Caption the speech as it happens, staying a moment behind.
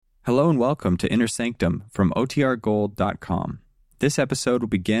Hello and welcome to Inner Sanctum from OTRGold.com. This episode will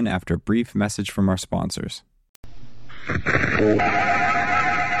begin after a brief message from our sponsors.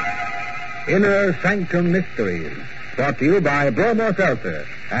 Inner Sanctum Mysteries, brought to you by Bromo Seltzer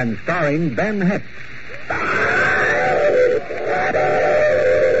and starring Ben Hecht.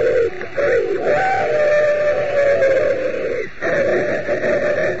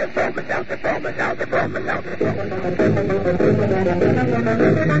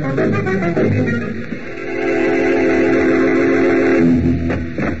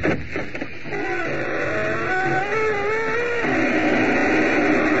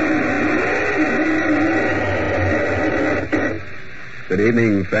 Good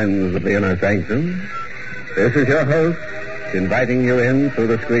evening, friends of the Inner Sanctum. This is your host, inviting you in through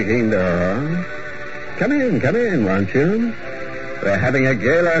the squeaking door. Come in, won't you? We're having a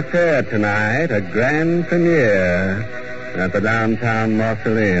gala affair tonight, a grand premiere at the downtown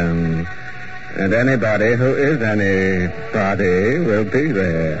mausoleum. And anybody who is anybody will be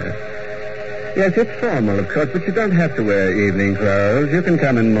there. Yes, it's formal, of course, but you don't have to wear evening clothes. You can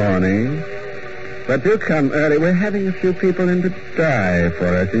come in morning. But do come early. We're having a few people in to die for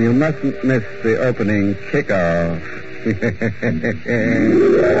us, and you mustn't miss the opening kickoff.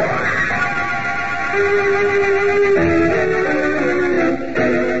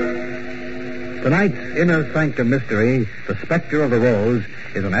 Tonight's Inner Sanctum mystery, The Spectre of the Rose,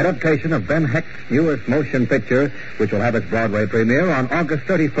 is an adaptation of Ben Hecht's newest motion picture, which will have its Broadway premiere on August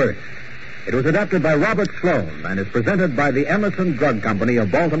 31st. It was adapted by Robert Sloan and is presented by the Emerson Drug Company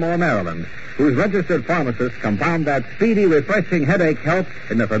of Baltimore, Maryland, whose registered pharmacists compound that speedy, refreshing headache help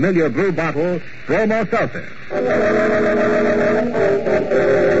in the familiar blue bottle, Bromo Seltzer.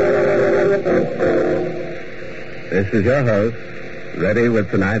 This is your host, ready with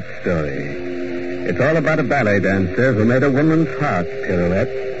tonight's story. It's all about a ballet dancer who made a woman's heart pirouette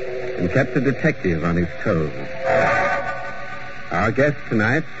and kept a detective on his toes. Our guest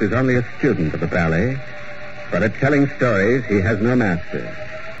tonight is only a student of the ballet, but at telling stories, he has no master.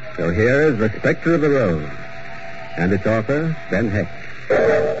 So here is The Spectre of the Rose, and its author, Ben Hecht.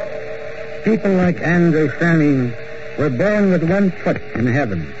 People like Andre Sanin were born with one foot in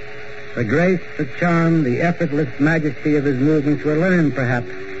heaven. The grace, the charm, the effortless majesty of his movements were learned, perhaps,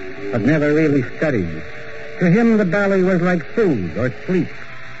 but never really studied. To him, the ballet was like food or sleep,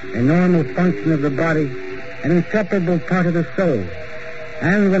 a normal function of the body, an inseparable part of the soul.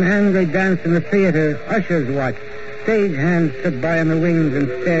 And when Andre danced in the theater, ushers watched. Stage hands stood by in the wings and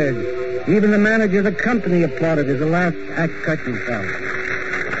stared. Even the manager of the company applauded as the last act curtain fell.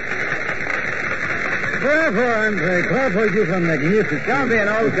 Bravo, Andre. Bravo, you were magnificent. Don't be an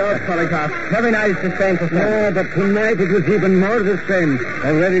old ghost, Polikoff. Every night it's the same performance. No, but tonight it was even more the same.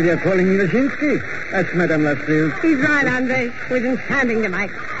 Already they're calling me Nijinsky. That's Madame Lascelles. He's right, Andre. We've been standing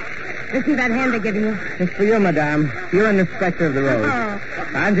tonight. Listen to that hand they're giving you. It's for you, madame. You're in the Spectre of the Rose. Oh.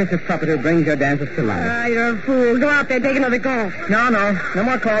 I'm just a puppet who brings your dancers to life. You're a fool. Go out there, take another call. No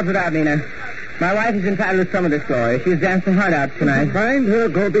more calls without Nina. My wife is entitled to some of this glory. She's danced her heart out tonight. Find her.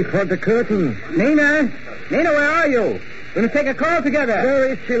 Go before the curtain. Nina, where are you? We're going to take a call together.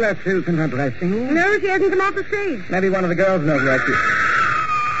 Where is she, Lascelles, in her dressing? No, she hasn't come off the stage. Maybe one of the girls knows where she is.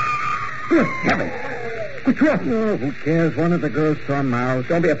 Good heavens. What's wrong? Oh, who cares? One of the girls saw Mouse.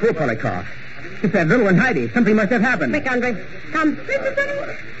 Don't be a fool, Polikoff. It's that little one, Heidi. Something must have happened. Quick, Andre. Come. Mr.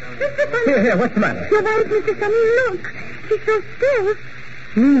 Sonny. Mr. Sonny. Here, what's the matter? Your wife, Mr. Sonny, look. She's so still.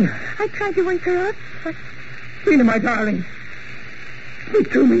 Nina. I tried to wake her up, but... Nina, my darling. Speak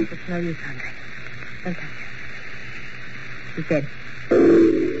to me. It's no use, Andre. Don't touch her. She's dead.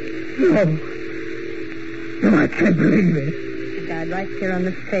 No, I can't believe it. She died right here on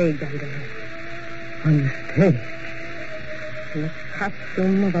the stage, Andre. On the stage? In the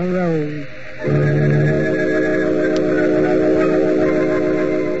costume of a rose.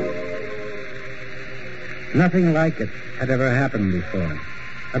 Nothing like it had ever happened before.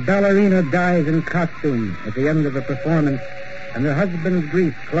 A ballerina dies in costume at the end of a performance, and her husband's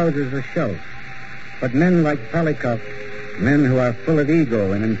grief closes the show. But men like Polikoff, men who are full of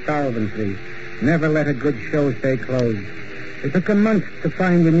ego and insolvency, never let a good show stay closed. It took him months to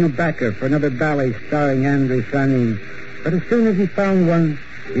find a new backer for another ballet starring Andre Sanin. But as soon as he found one,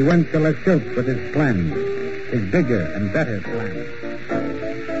 he went to La Silk with his plan, his bigger and better plan.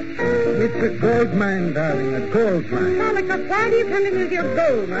 It's a gold mine, darling, a gold mine. Polikoff, why do you come in with your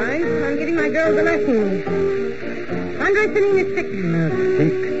gold mine? I'm giving my girls a lesson. Andre Sanin is sick.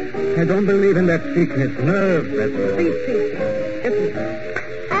 Sick. I don't believe in that sickness. Nerve. Please. Listen.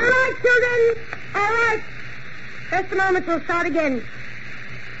 All right, children. All right. Just a moment, we'll start again.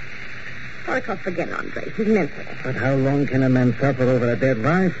 Polikoff, forget Andre. He's mental. But how long can a man suffer over a dead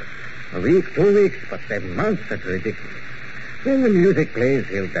wife? A week, 2 weeks, but 7 months, that's ridiculous. When the music plays,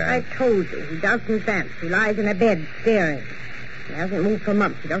 he'll I dance. told you, he doesn't dance. He lies in a bed staring. He hasn't moved for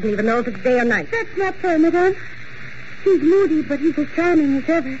months. He doesn't even know if it's day or night. That's not fair, madame. He's moody, but he's as charming as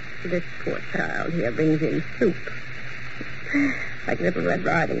ever. This poor child here brings in soup. Like Little Red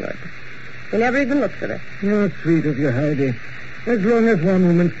Riding Hood. He never even looks at her. You're sweet of you, Heidi. As long as one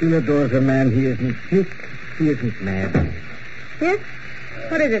woman still adores a man, he isn't sick, he isn't mad. Yes?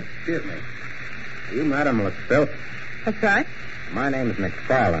 What is it? Excuse me. You, madam, look filthy. That's right. My name's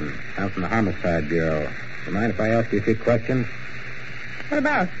McFarland. I'm from the Homicide Bureau. Do you mind if I ask you a few questions? What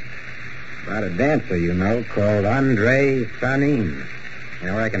about? About a dancer you know called Andre Sanin. You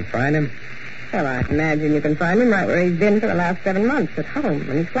know where I can find him? Well, I imagine you can find him right where he's been for the last 7 months, at home,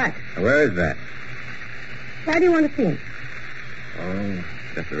 in his flat. Where is that? Why do you want to see him? Oh,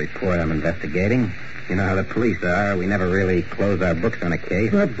 just a report I'm investigating. You know how the police are. We never really close our books on a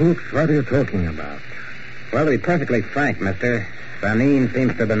case. What books? What are you talking about? Well, to be perfectly frank, mister, Sanin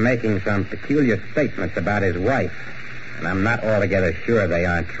seems to have been making some peculiar statements about his wife. And I'm not altogether sure they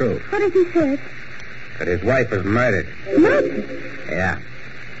aren't true. What has he said? That his wife was murdered. Murdered? Yeah.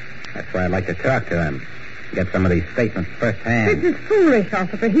 That's why I'd like to talk to him. Get some of these statements firsthand. This is foolish,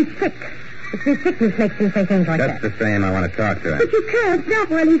 officer. He's sick. It's his sickness makes him say things like Just that. the same, I want to talk to him. But you can't, not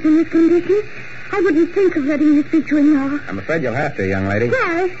while he's in this condition. I wouldn't think of letting you speak to him now. I'm afraid you'll have to, young lady.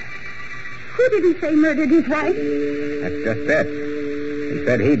 Why? Who did he say murdered his wife? That's just it. He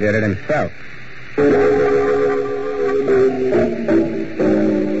said he did it himself.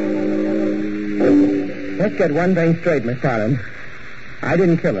 Let's get one thing straight, Miss Harlan. I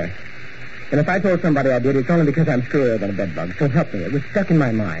didn't kill her. And if I told somebody I did, it's only because I'm screwier than a bedbug. So help me. It was stuck in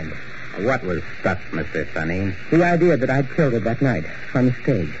my mind. What was stuck, Mr. Sanin? The idea that I'd killed her that night on the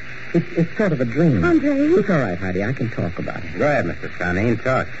stage. It's sort of a dream. Andre? It's all right, Heidi. I can talk about it. Go ahead, Mr. Sanin.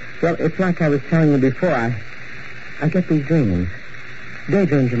 Talk. Well, it's like I was telling you before. I get these dreams.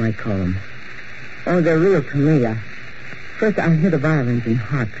 Daydreams, you might call them. Oh, they're real to me. First, I hear the violins and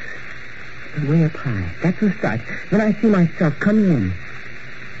harps. They're way up high. That's the start. Then I see myself coming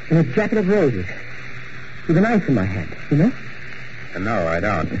in a jacket of roses with a knife in my hand, you know? No, I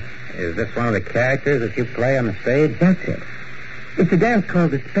don't. Is this one of the characters that you play on the stage? That's it. It's a dance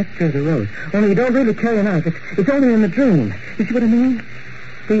called the Spectre of the Rose. Only you don't really carry a knife. It's only in the dream. You see what I mean?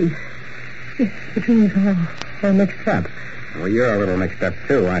 The dream's all mixed up. Well, you're a little mixed up,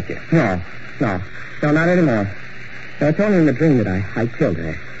 too, aren't you? No, not anymore. No, it's only in the dream that I killed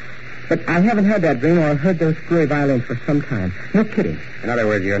her. But I haven't had that dream or heard those screwy violins for some time. No kidding. In other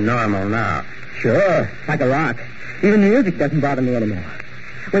words, you're normal now. Sure, like a rock. Even the music doesn't bother me anymore.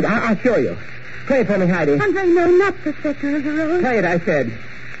 Wait, I'll show you. Play it for me, Heidi. Andre, no, not the Spectre of the Rose. Play it, I said.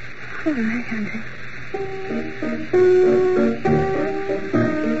 All right, Andre.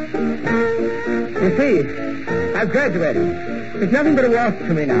 You see, I've graduated. There's nothing but a waltz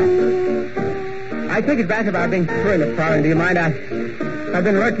to me now. I take it back about being screwy, Miss Farland. Do you mind? I've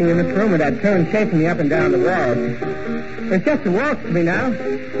been working in this room with that tune chasing me up and down the walls. It's just a waltz to me now.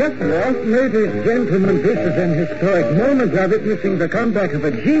 Just a waltz. Ladies and gentlemen, this is an historic moment. We're witnessing the comeback of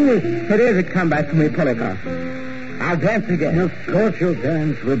a genius. It is a comeback for me, Polikarp. I'll dance again. Of course you'll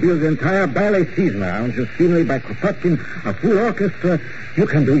dance. We'll build the entire ballet season around your scenery by Kropotkin, a full orchestra. You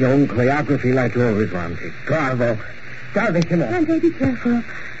can do your own choreography like you always wanted. Bravo. Bravissimo. Andre, be careful.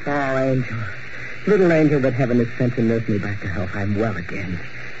 Oh, angel. Little angel that heaven has sent to nurse me back to health. I'm well again.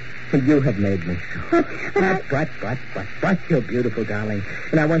 And you have made me so. But, you're beautiful, darling.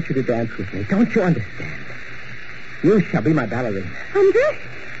 And I want you to dance with me. Don't you understand? You shall be my ballerina. Andre?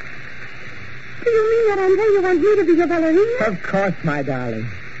 Do you mean that, Andre? You want me to be your ballerina? Of course, my darling.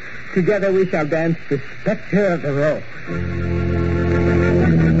 Together we shall dance the Spectre of the Rose.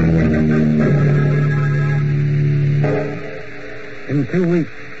 In 2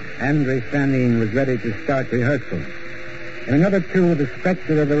 weeks, Andre Sanin was ready to start rehearsal. In another 2, the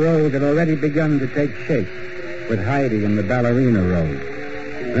Spectre of the Rose had already begun to take shape, with Heidi in the ballerina role.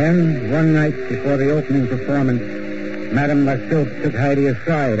 Then, one night before the opening performance, Madame Lassault took Heidi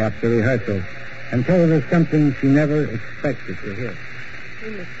aside after rehearsal and told her something she never expected to hear.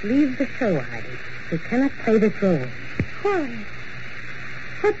 You must leave the show, Heidi. You cannot play this role. Why?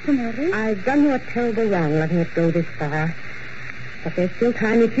 What's the matter? I've done you a terrible wrong letting it go this far. But there's still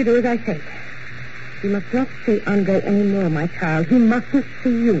time if you do as I say. You must not see Andre anymore, my child. He mustn't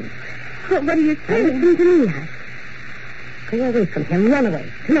see you. What are you saying? Listen to me, Heidi. Go away from him. Run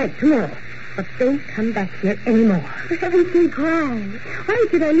away. Tonight, tomorrow. But don't come back here anymore. For heaven's sake, why? Why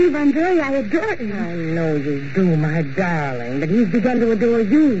should I leave Andre? I adore him. I know you do, my darling, but he's begun to adore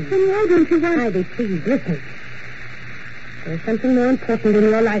you. Then why don't you want... Heidi, please, listen. There's something more important in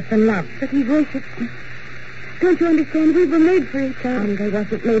your life than love. But he worships me. Don't you understand? We were made for each other. Andre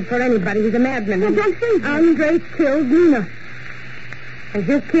wasn't made for anybody. He's a madman. I don't think so. Andre killed Nina. And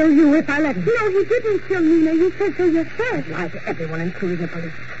he'll kill you if I let him. No, he didn't kill Nina. You said so yourself. Lie to everyone, including the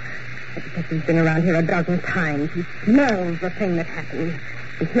police. The detective's been around here a dozen times. He smells the thing that happened.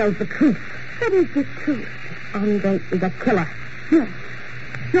 He smells the truth. What is the truth? Andre is a killer. No.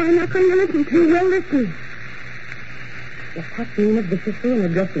 No, I'm not going to listen to you. You will listen. You attacked Nina viciously in the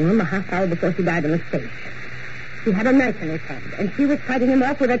dressing room a half hour before she died in the States. She had a knife in his hand, and she was fighting him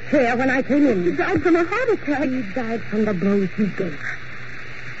off with a chair when I came in. She died from a heart attack. She died from the blows he gave her.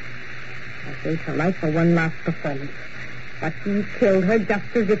 I saved her life for one last performance. But he killed her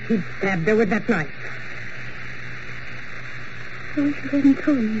just as if he'd stabbed her with that knife. I wish you hadn't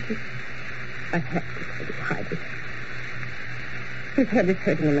told me this. I have to tell you, Heidi. His head is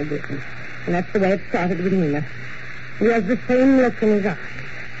hurting him again. And that's the way it started with Nina. He has the same look in his eyes.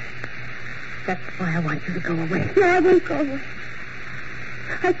 That's why I want you to go away. No, I won't go away.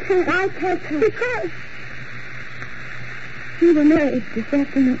 I can't. Because we were married this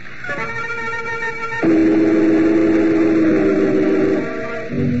afternoon.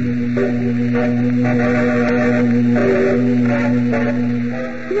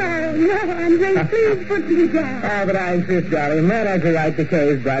 No, Andre, please put me down. Oh, but I insist, darling. Man has a right to carry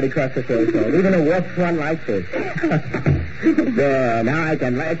his bride across the threshold, even a wolf's one like this. There, now I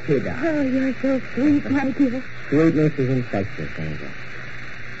can let you down. Oh, you're so sweet, my dear. Sweetness is infectious, Angel.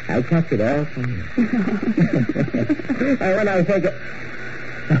 I'll catch it all from you. And when I take it...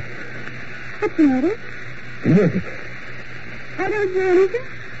 What's the matter? The music. I don't hear anything.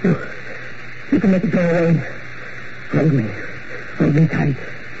 You can make it go away. Hold me. Hold me tight.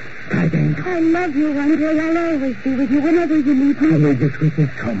 Tight, Angel. I love you, Andre. I'll always be with you whenever you need me. I need your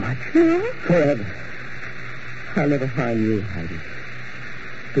sweetness so much. Yeah? Forever. I'll never harm you, Heidi.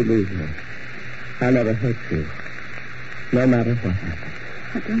 Believe me. I'll never hurt you. No matter what happens.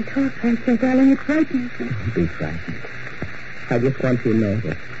 Oh, don't talk like that, darling. It frightens me. Don't be frightened. I just want you to know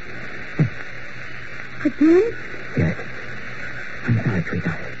that. Again? Yes. I'm sorry,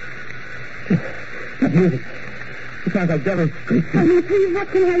 sweetheart. That music. It sounds like devil's screech. Oh, no, please, what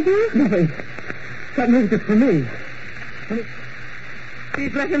can I do? Nothing. That music is for me.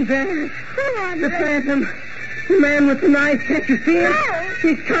 Please let him vanish. Go on, The phantom. The man with the knife. Can't you see him? No.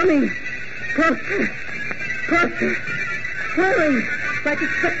 He's coming. Closer. Closer. Swirling like the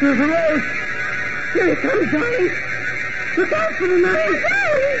specter of a rose. Here he comes, darling. Look out for the knife.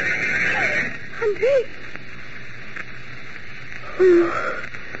 Andre.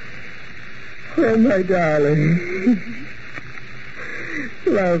 Oh, my darling.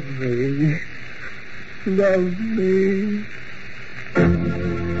 Love me. Love me.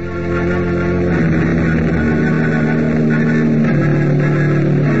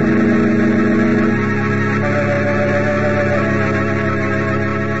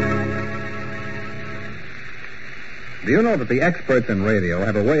 Do you know that the experts in radio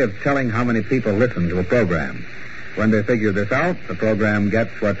have a way of telling how many people listen to a program? When they figure this out, the program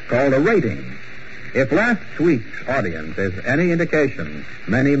gets what's called a rating. If last week's audience is any indication,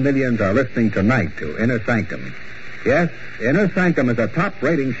 many millions are listening tonight to Inner Sanctum. Yes, Inner Sanctum is a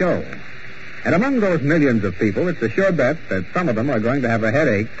top-rating show. And among those millions of people, it's a sure bet that some of them are going to have a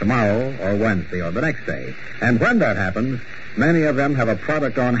headache tomorrow or Wednesday or the next day. And when that happens, many of them have a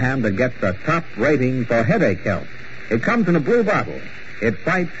product on hand that gets the top rating for headache help. It comes in a blue bottle. It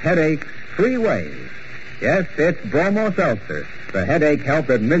fights headaches 3 ways. Yes, it's Bromo Seltzer, the headache help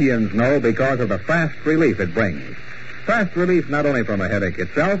that millions know because of the fast relief it brings. Fast relief not only from a headache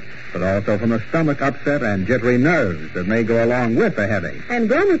itself, but also from a stomach upset and jittery nerves that may go along with a headache. And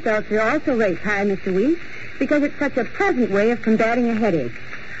Bromo Seltzer also rates high, Mr. Weese, because it's such a pleasant way of combating a headache.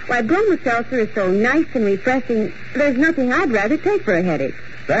 Why, Bromo Seltzer is so nice and refreshing, there's nothing I'd rather take for a headache.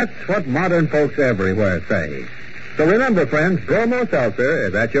 That's what modern folks everywhere say. So remember, friends, Bromo Seltzer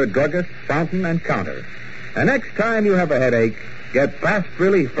is at your druggist, fountain, and counter. And next time you have a headache, get fast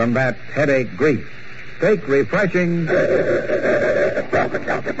relief from that headache grief. Take refreshing... Bromo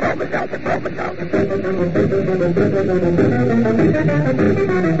Seltzer, Bromo Seltzer, Bromo Seltzer.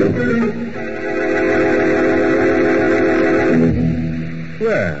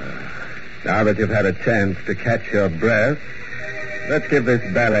 Well, now that you've had a chance to catch your breath, let's give this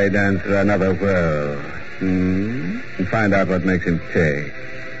ballet dancer another whirl. And find out what makes him tick.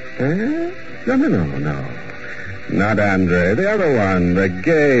 No. Not Andre. The other one, the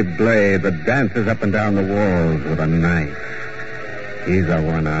gay blade that dances up and down the walls with a knife. He's the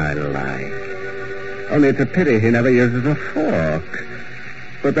one I like. Only it's a pity he never uses a fork.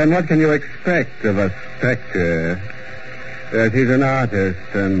 But then what can you expect of a specter? Yes, he's an artist,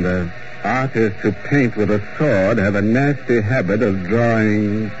 and artists who paint with a sword have a nasty habit of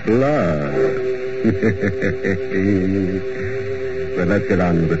drawing blood. But let's get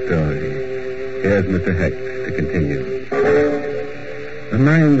on with the story. Here's Mr. Hex to continue. The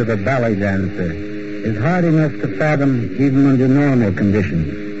mind of a ballet dancer is hard enough to fathom even under normal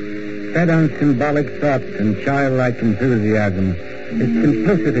conditions. Fed on symbolic thoughts and childlike enthusiasm, its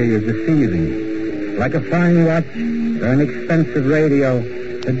simplicity is deceiving. Like a fine watch or an expensive radio,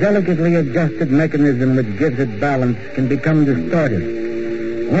 the delicately adjusted mechanism that gives it balance can become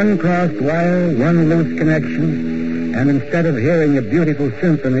distorted. One crossed wire, one loose connection, and instead of hearing a beautiful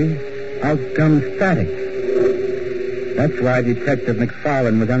symphony, out comes static. That's why Detective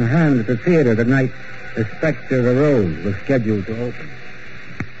McFarlane was on hand at the theater the night the Spectre of the Rose was scheduled to open.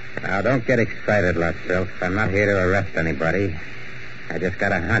 Now, don't get excited, Lutzelf. I'm not here to arrest anybody. I just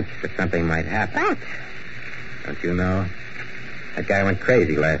got a hunch that something might happen. What? Don't you know? That guy went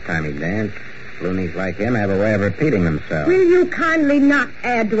crazy last time he danced. Loonies like him have a way of repeating themselves. Will you kindly not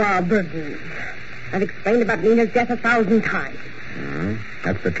add to our burdens? I've explained about Nina's death 1,000 times.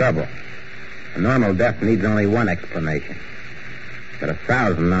 That's the trouble. A normal death needs only one explanation. But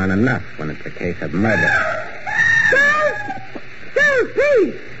 1,000 aren't enough when it's a case of murder. Girls,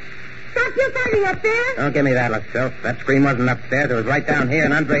 please! Stop your fighting up there! Don't give me that, Lutzelf. That scream wasn't upstairs. It was right down here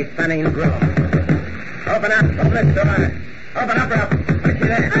in Andre's stunning room. Open up. Open this door. Open up, Ralph. What's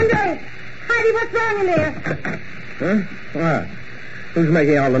there? Andre! Heidi, what's wrong in there? Huh? What? Who's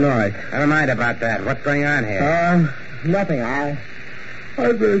making all the noise? Never mind about that. What's going on here? Nothing. I've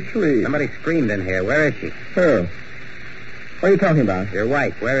been asleep. Somebody screamed in here. Where is she? Who? What are you talking about? Your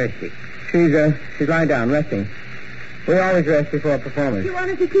wife. Where is she? She's lying down, resting. We always rest before a performance. You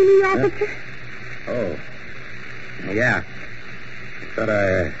wanted to see me, officer? Oh. Yeah. I thought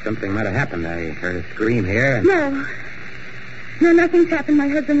something might have happened. I heard a scream here. And... No, nothing's happened. My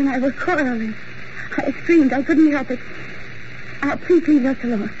husband and I were quarreling. I screamed. I couldn't help it. Please leave us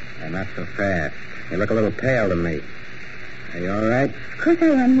alone. Not so fast. You look a little pale to me. Are you all right? Of course I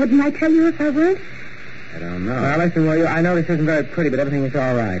am. Wouldn't I tell you if I weren't? I don't know. Now, listen, will you? I know this isn't very pretty, but everything is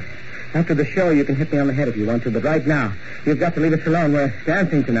all right. After the show, you can hit me on the head if you want to, but right now, you've got to leave us alone. We're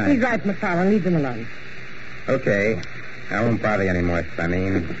dancing tonight. He's right, McFarlane. Leave them alone. Okay. I won't bother you anymore,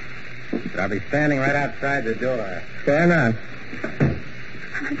 Stunning. But I'll be standing right outside the door. Fair enough.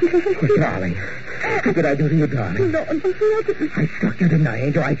 Oh, darling. What did I do to you, darling? No. I struck you, didn't I,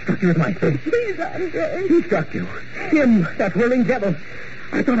 Angel? I struck you with my fist. Please, Andre. Who struck you? Him, that whirling devil.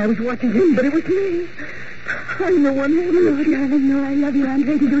 I thought I was watching him, but it was me. I'm the one who... No, darling, no, I love you,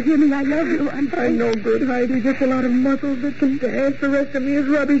 Andre. Did you hear me? I love you, Andre. I'm no good, Heidi. Just a lot of muscles that can dance. The rest of me is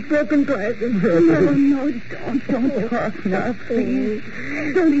rubbish, broken glass, and No, don't talk now, please.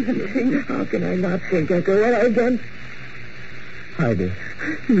 Don't even think. How can I not think after what I've done? Heidi,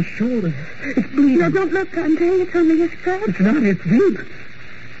 your shoulder. It's bleeding. No, don't look, Andre. It's only a scratch. It's not. It's deep.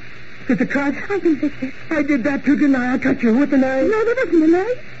 It's a cut. I can fix it. I did that too, didn't I? I cut you with the knife. No, there wasn't a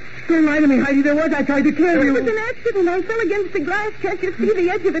knife. Don't lie to me, Heidi. There was. I tried to kill you. It was an accident. I fell against the glass. Can't you see the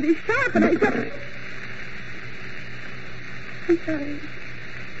edge of it is sharp? And I thought... I'm sorry.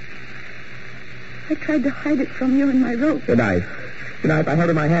 I tried to hide it from you in my rope. The knife. The knife I held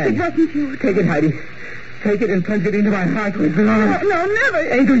in my hand. It wasn't you. Take it, Heidi. Take it and plunge it into my heart with blood. No,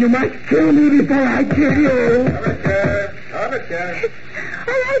 never. Angel, you must kill me before I kill you. Officer.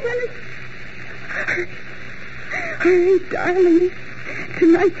 All right, Alice. Hurry, darling.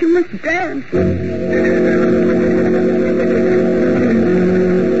 Tonight you must dance.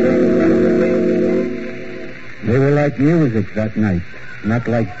 They were like music that night, not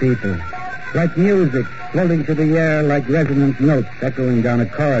like people. Like music, floating through the air like resonant notes echoing down a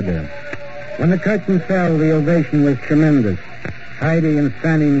corridor. When the curtain fell, the ovation was tremendous. Heidi and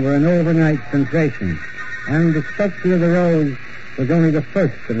Fanning were an overnight sensation, and the Spectre of the Rose was only the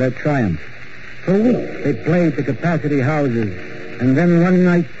first of their triumphs. For weeks they played to capacity houses, and then one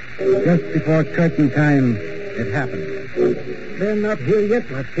night, just before curtain time, it happened. They're not here yet,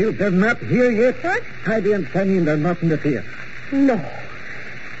 Blackfield. They're not here yet. What? Heidi and Fanning, they're not in the theater. No.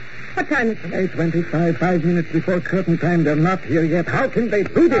 What time is it? 8:25, 5 minutes before curtain time. They're not here yet. How can they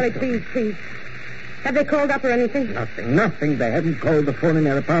do this? Sorry, please. Have they called up or anything? Nothing. They haven't called. The phone in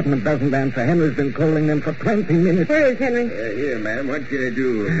their apartment doesn't answer. Henry's been calling them for 20 minutes. Where is Henry? Here, ma'am. What can I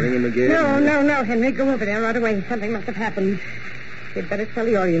do? Bring him again? No, Henry. Go over there right away. Something must have happened. You'd better tell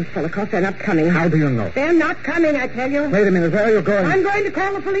the audience, Pellicott. They're not coming. How do you know? They're not coming, I tell you. Wait a minute. Where are you going? I'm going to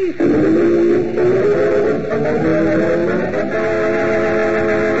call the police.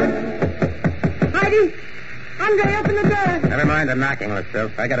 Heidi! Andre, open the door. Never mind the knocking,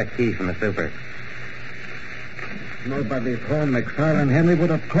 Lutzelf. I got a key from the super. Nobody's home. McFarlane and Henry would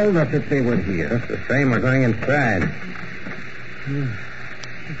have told us if they were here. Just the same, we're going inside. They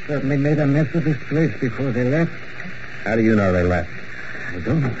certainly made a mess of this place before they left. How do you know they left? I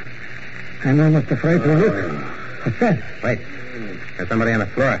don't know. I'm almost afraid to look. What's that? Wait. There's somebody on the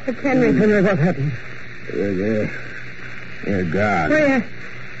floor. It's Henry. Henry, what happened? They're gone. Where?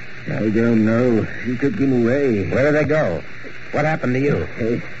 I don't know. He took him away. Where did they go? What happened to you?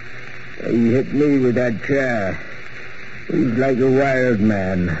 He hit me with that chair. He's like a wild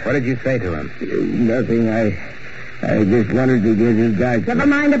man. What did you say to him? Nothing. I just wanted to get his doctor. Never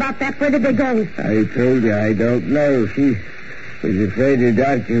mind about that. Where did they go? I told you I don't know. She was afraid the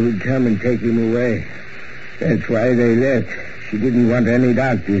doctor would come and take him away. That's why they left. She didn't want any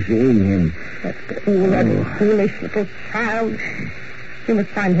doctor seeing him. That foolish little child. You must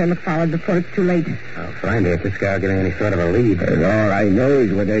find her, McFarland, before it's too late. I'll find her if this guy will give me any sort of a lead. But all I know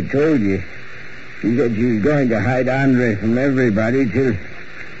is what I told you. She said she was going to hide Andre from everybody till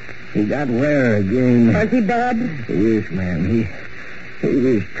he got well again. Was he bad? Yes, ma'am. He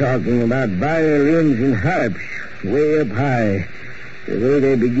was talking about violins and harps way up high. The way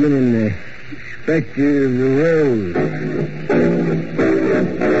they begin in the Spectre of the Rose.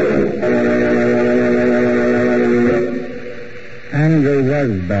 Andre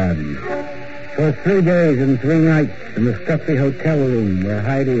was bad. For 3 days and 3 nights in the stuffy hotel room where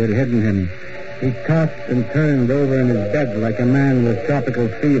Heidi had hidden him, he tossed and turned over in his bed like a man with tropical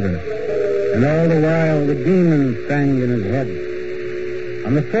fever. And all the while, the demons sang in his head.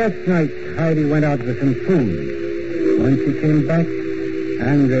 On the 4th night, Heidi went out for some food. When she came back,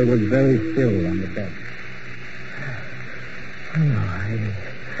 Andre was very still on the bed.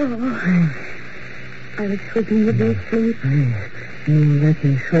 I was hoping you'd be asleep. Let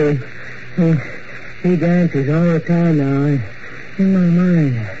me sleep. He dances all the time now in my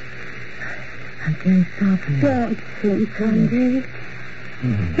mind. I can't stop him. Don't sleep, Andre.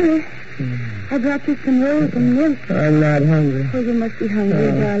 Here, I brought you some rolls and milk. I'm not hungry. Oh, you must be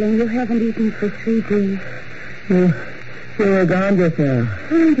hungry, darling. You haven't eaten for 3 days. You were gone just now.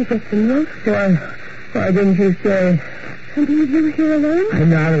 Why did you get some milk? Why didn't you stay? And leave you here alone? I'm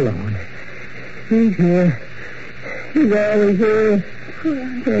not alone. He's here. He's always here. Poor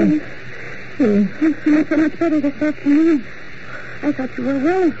Andre. You look so much better this afternoon. I thought you were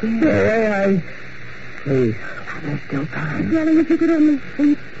well again. Please, there's still time. Darling, if you could only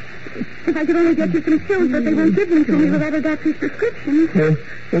sleep. If I could only get you some pills, but they won't give them to me without a doctor's prescription.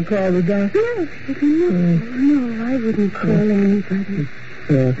 You call the doctor? Yes, but no, I wouldn't call anybody.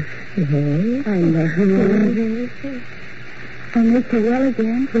 I love you, Andre. I'll make you well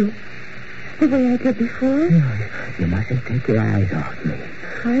again. The way I did before. You mustn't take your eyes off me.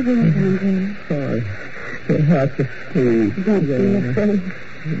 I won't, Andre. You have to sleep. Don't be afraid.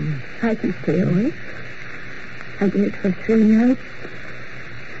 I can stay awake. I did it for 3 nights.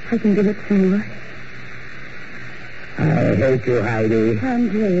 I can give it some more. I hate you, Heidi.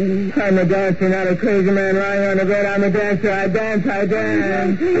 Andre. I'm a dancer, not a crazy man lying on the bed. I'm a dancer. I dance.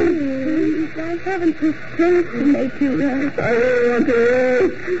 Please, I haven't the strength to make you rest. I really want to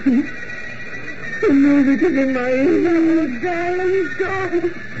rest. The music is in my ears. Oh, darling,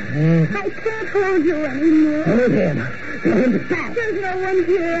 don't. I can't hold you anymore. Hold him. Tell him to stop. There's no one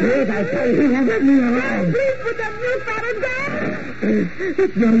here. Please, I tell you, he won't let me alone. Please put that milk out of there.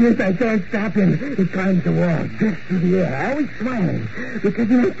 It's no use. I can't stop him. He climbs the wall, drifts through the air, always smiling. Because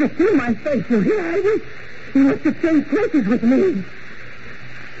he wants to see my face. You hear, Heidi? He wants to change places with me.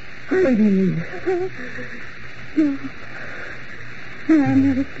 Heidi. No, I'm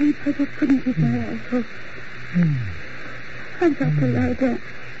not asleep. I just couldn't keep my eyes open. I've got to lie down.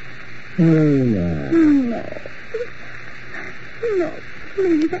 No,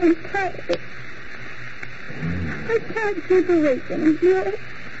 please, I'm tired. I can't keep awake anymore.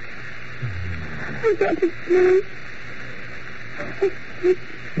 I've got to sleep.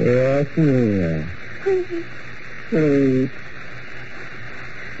 Yes, Nina. Sleep.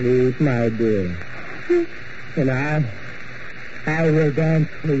 Sleep, my dear. And I will dance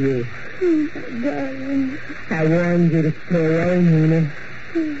for you. Darling. I warned you to stay away, Nina.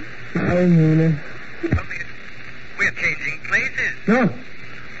 Oh, Nina. We're changing places. No.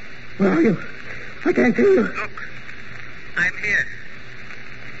 Where are you? I can't see you. Look, I'm here.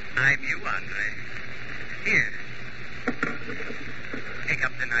 I'm you, Andre. Here. Take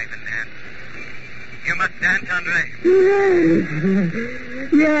up the knife and dance. You must dance, Andre.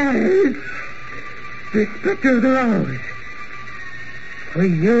 Yes. The Spectre of the Rose. For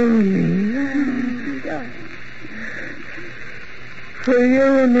you, Nina. For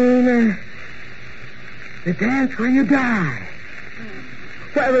you, Nina. The dance where you die.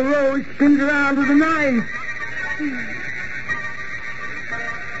 Where the rose spins around with a knife.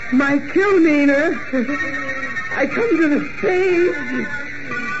 My Kilmeaner. I come to the stage.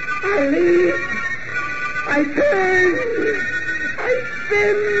 I leap. I turn. I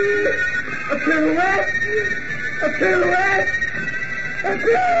spin. A pirouette. A pirouette. A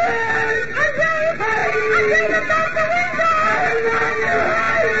pirouette. I'm going above the window. I'm on your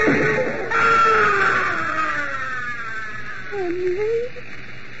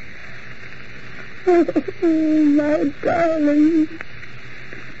Oh, my darling.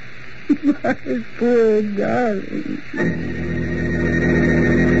 My poor darling.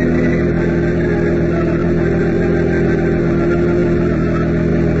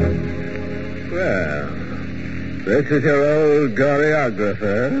 Well, this is your old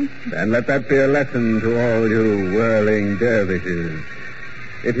choreographer, and let that be a lesson to all you whirling dervishes.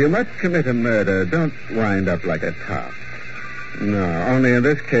 If you must commit a murder, don't wind up like a top. No, only in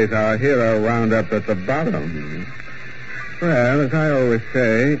this case our hero wound up at the bottom. Well, as I always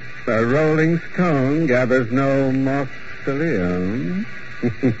say, a rolling stone gathers no mausoleum.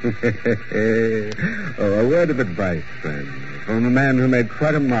 Oh, a word of advice, friend, from a man who made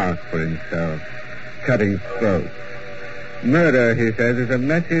quite a mark for himself, cutting throats. Murder, he says, is a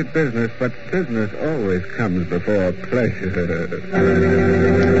messy business, but business always comes before pleasure.